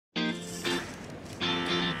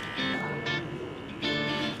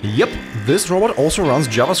Yep, this robot also runs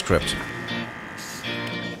JavaScript.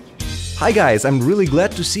 Hi guys, I'm really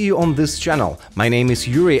glad to see you on this channel. My name is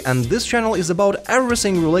Juriy and this channel is about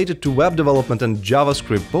everything related to web development and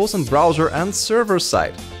JavaScript, both on browser and server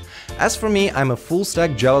side. As for me, I'm a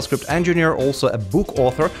full-stack JavaScript engineer, also a book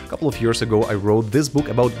author. A couple of years ago I wrote this book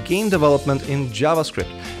about game development in JavaScript.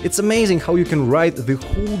 It's amazing how you can write the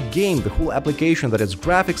whole game, the whole application that is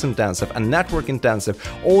graphics intensive and network intensive,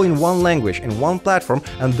 all in one language, in one platform,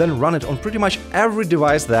 and then run it on pretty much every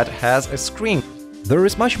device that has a screen. There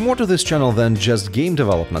is much more to this channel than just game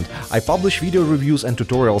development. I publish video reviews and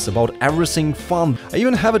tutorials about everything fun. I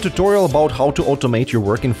even have a tutorial about how to automate your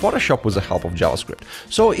work in Photoshop with the help of JavaScript.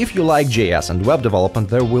 So if you like JS and web development,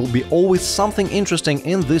 there will be always something interesting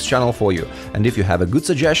in this channel for you. And if you have a good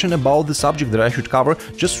suggestion about the subject that I should cover,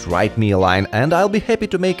 just write me a line and I'll be happy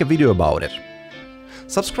to make a video about it.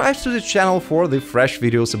 Subscribe to the channel for the fresh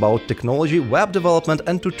videos about technology, web development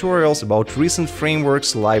and tutorials about recent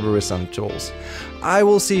frameworks, libraries and tools. I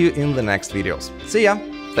will see you in the next videos. See ya!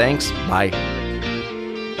 Thanks, bye!